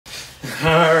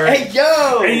Alright. Hey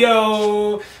yo! Hey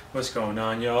yo! What's going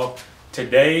on, y'all?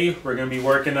 Today we're gonna be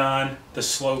working on the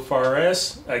slow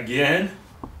FRS again.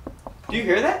 Do you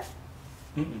hear that?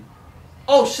 Mm-mm.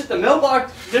 Oh shit, the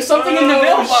mailbox! There's something in the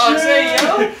mailbox! Hey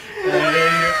yo!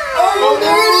 Oh,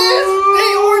 there it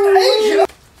is! They ordered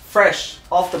fresh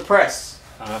off the press.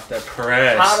 Off the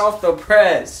press. Hot off the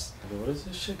press. What is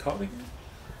this shit called again?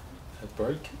 A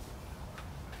brake?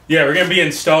 Yeah, we're gonna be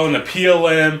installing the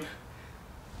PLM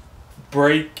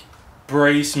brake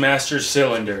brace master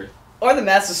cylinder. Or the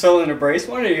master cylinder brace,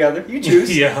 one or the other. You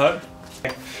choose. Yeah.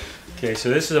 Okay, so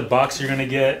this is a box you're gonna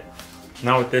get.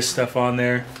 Not with this stuff on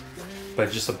there,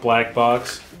 but just a black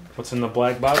box. What's in the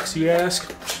black box, you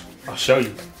ask? I'll show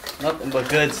you. Nothing but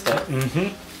good stuff.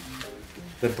 Mm-hmm.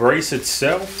 The brace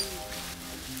itself.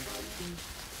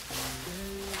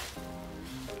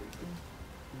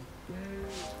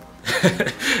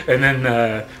 And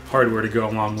then hardware to go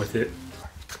along with it.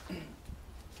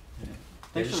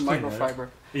 Thanks for the microfiber.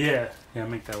 Yeah,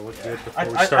 make that look good before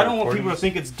we I start don't want people to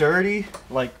think it's dirty.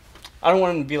 Like, I don't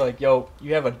want them to be like, yo,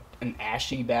 you have an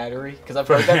ashy battery. Because I've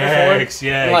heard that before.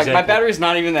 Yeah, like, exactly. my battery's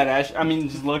not even that ashy. I mean,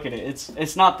 just look at it.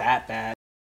 It's not that bad.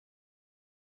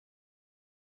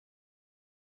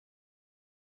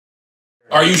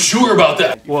 Are you sure about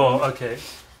that? Well, okay.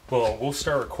 Well, we'll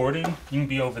start recording. You can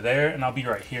be over there, and I'll be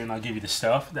right here, and I'll give you the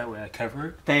stuff. That way I cover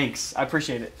it. Thanks. I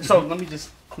appreciate it. So, let me just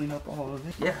clean up all of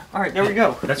it. Yeah. All right, there we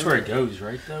go. That's where it goes,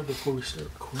 right, though, before we start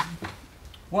recording?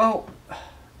 Well,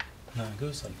 No, it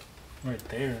goes, like, right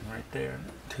there,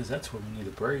 because that's where we need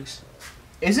a brace.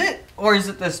 is it? Or is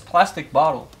it this plastic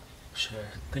bottle? Shit,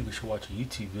 I think we should watch a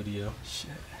YouTube video.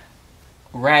 Shit.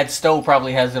 Rad Stowe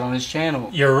probably has it on his channel.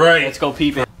 You're right. Let's go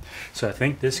peep it. So I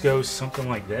think this goes something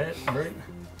like that, right?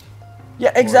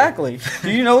 Yeah, exactly.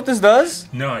 Do you know what this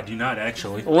does? No, I do not,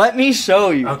 actually. Let me show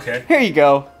you. Okay. Here you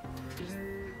go.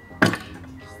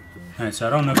 Alright, so I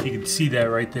don't know if you can see that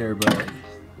right there, but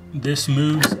this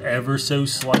moves ever so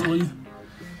slightly.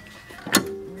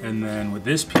 And then what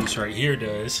this piece right here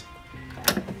does,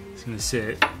 it's going to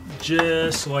sit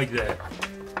just like that.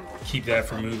 Keep that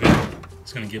from moving.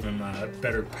 It's going to give him a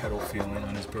better pedal feeling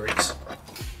on his brakes.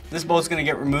 This bolt's gonna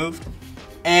get removed.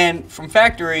 And from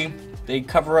factory, they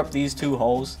cover up these two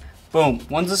holes. Boom.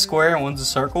 One's a square and one's a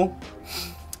circle.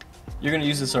 You're gonna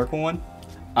use the circle one.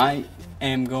 I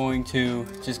am going to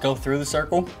just go through the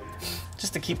circle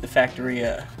just to keep the factory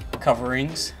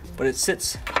coverings. But it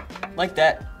sits like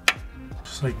that.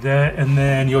 Just like that, and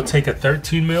then you'll take a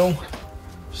 13 mil,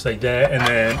 just like that, and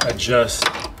then adjust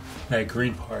that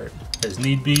green part as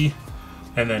need be,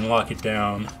 and then lock it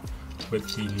down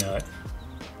with the nut.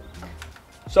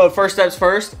 So first steps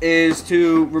first is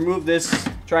to remove this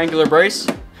triangular brace.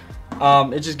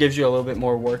 It just gives you a little bit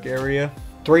more work area.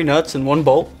 3 nuts and 1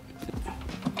 bolt.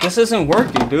 This isn't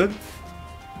working, dude.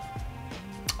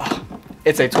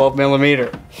 It's a 12 millimeter.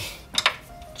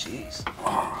 Jeez.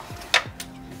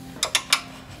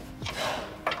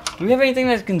 Do we have anything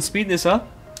that can speed this up?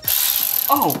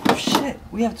 Oh shit,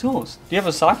 we have tools. Do you have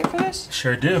a socket for this?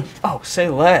 Sure do. Oh, say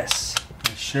less. I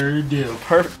sure do.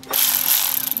 Perfect.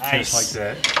 Nice. Just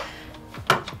like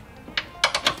that.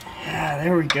 Yeah,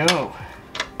 there we go.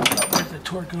 There's the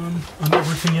torque on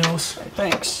everything else.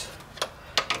 Thanks.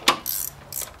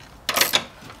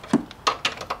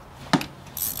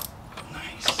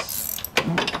 Nice.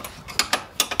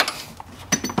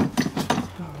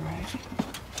 Alright.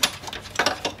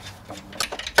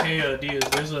 Hey, Diaz,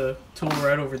 there's a tool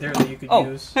right over there that you could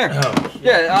use. Here. Oh,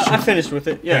 Yeah, I finished with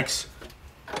it. Yeah. thanks.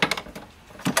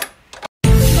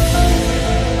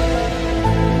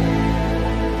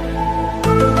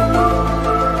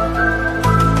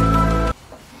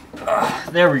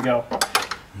 There we go.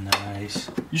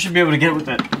 Nice. You should be able to get with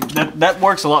that. That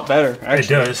works a lot better,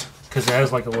 actually. It does, because it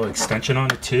has like a little extension on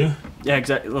it too. Yeah,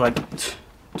 exactly. Like,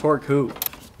 torque who?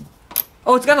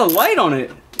 Oh, it's got a light on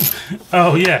it.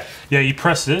 Oh yeah, yeah. You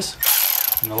press this,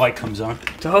 and the light comes on.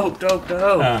 Dope, dope,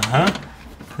 dope. Uh-huh.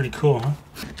 Pretty cool, huh?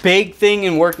 Big thing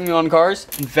in working on cars,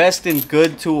 invest in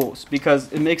good tools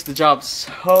because it makes the job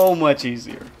so much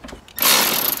easier.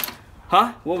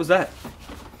 Huh? What was that?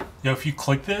 Yo, if you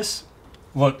click this,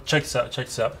 look, check this out, check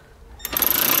this out.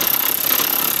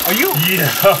 Are you? Yeah.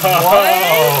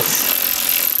 What?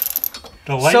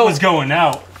 The light So- was going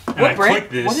out, and I What brand?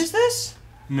 clicked this. What is this?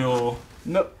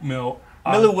 Milwaukee?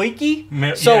 Milwaukee?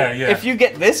 So yeah. if you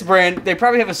get this brand, they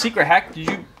probably have a secret hack. Did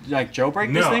you like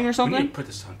jailbreak this thing or we something? need to put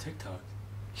this on TikTok.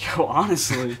 Yo,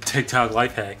 honestly. TikTok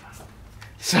life hack.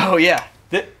 So yeah,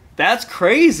 that's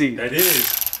crazy. That is.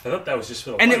 I thought that was just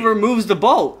for the And light. it removes the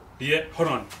bolt. Yeah, hold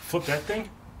on. Flip that thing.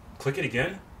 Click it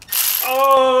again.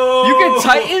 Oh! You can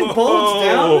tighten bolts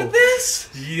down with this?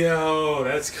 Yo,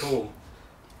 that's cool.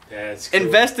 That's cool.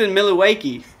 Invest in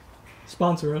Milwaukee,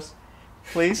 Sponsor us.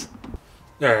 please.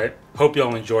 Alright, hope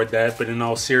y'all enjoyed that, but in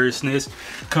all seriousness,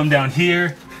 come down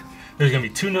here. There's gonna be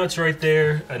 2 nuts right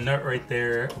there, a nut right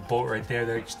there, a bolt right there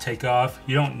that I just take off.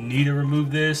 You don't need to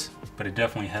remove this, but it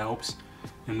definitely helps.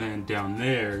 And then down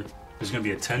there, there's gonna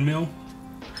be a 10 mil.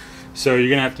 So you're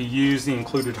gonna have to use the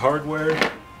included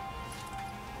hardware,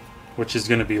 which is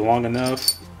gonna be long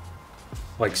enough,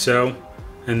 like so.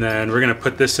 And then we're gonna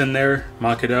put this in there,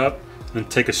 mock it up, and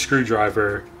take a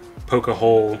screwdriver, poke a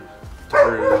hole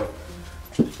through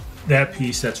that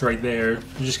piece that's right there.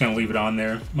 I'm just gonna leave it on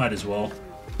there, might as well.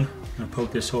 I'm gonna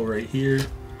poke this hole right here,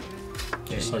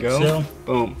 just like so.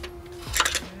 Boom.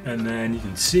 And then you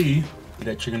can see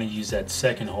that you're gonna use that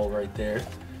second hole right there.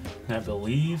 And I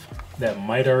believe that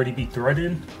might already be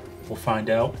threaded. We'll find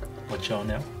out, let y'all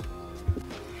know.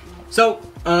 So,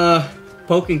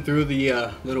 poking through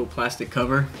the little plastic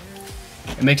cover,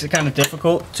 it makes it kind of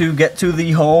difficult to get to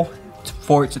the hole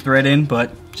for it to thread in,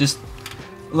 but just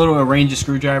a little range of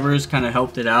screwdrivers kind of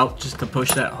helped it out just to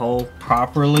push that hole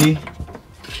properly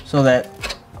so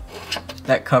that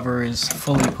that cover is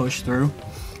fully pushed through.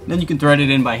 Then you can thread it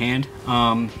in by hand.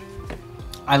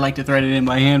 I like to thread it in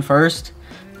by hand first.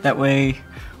 That way,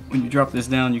 when you drop this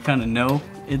down, you kind of know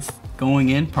it's going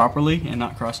in properly and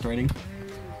not cross-threading.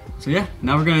 So yeah,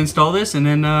 now we're gonna install this and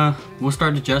then we'll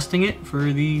start adjusting it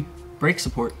for the brake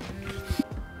support.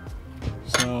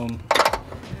 So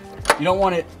you don't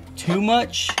want it too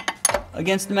much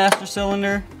against the master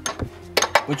cylinder,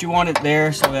 but you want it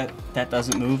there so that that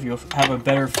doesn't move. You'll have a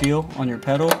better feel on your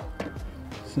pedal.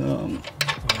 So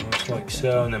almost like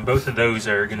so, and then both of those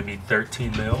are gonna be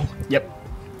 13 mil. Yep.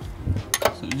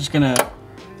 So I'm just gonna,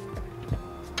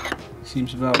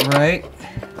 seems about right.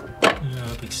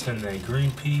 Extend that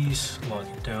green piece, lock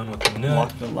it down with the nut.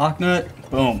 Lock the lock nut,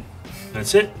 boom.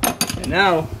 That's it. And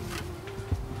now,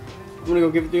 I'm gonna go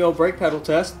give it the old brake pedal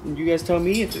test, and you guys tell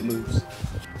me if it moves.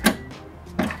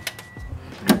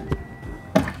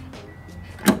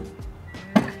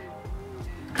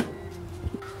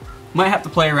 Might have to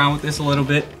play around with this a little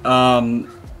bit.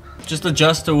 Just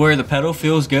adjust to where the pedal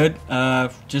feels good.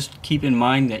 Just keep in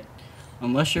mind that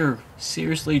unless you're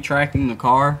seriously tracking the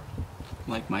car,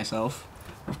 like myself,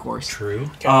 of course. True.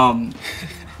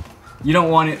 You don't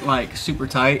want it like super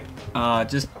tight.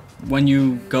 Just when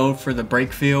you go for the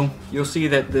brake feel, you'll see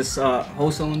that this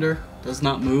whole cylinder does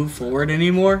not move forward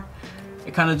anymore.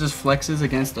 It kind of just flexes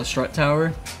against the strut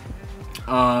tower.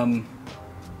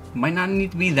 Might not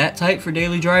need to be that tight for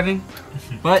daily driving,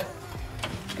 but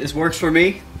this works for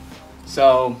me.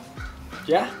 So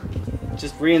yeah,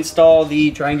 just reinstall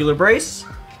the triangular brace,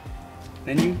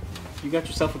 then you got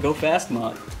yourself a go fast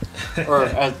mod, or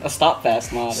a stop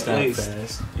fast mod at least.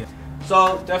 Fast. Yeah.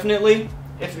 So definitely,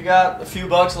 if you got a few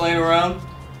bucks laying around,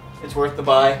 it's worth the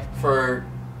buy for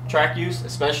track use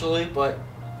especially, but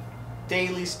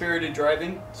daily spirited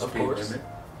driving, of course.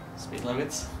 Speed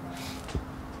limits.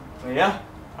 But yeah,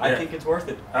 I think it's worth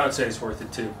it. I would say it's worth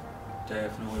it too.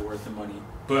 Definitely worth the money.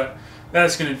 But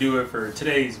that's gonna do it for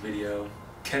today's video.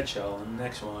 Catch y'all in the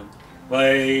next one.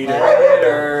 Later.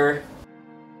 Later.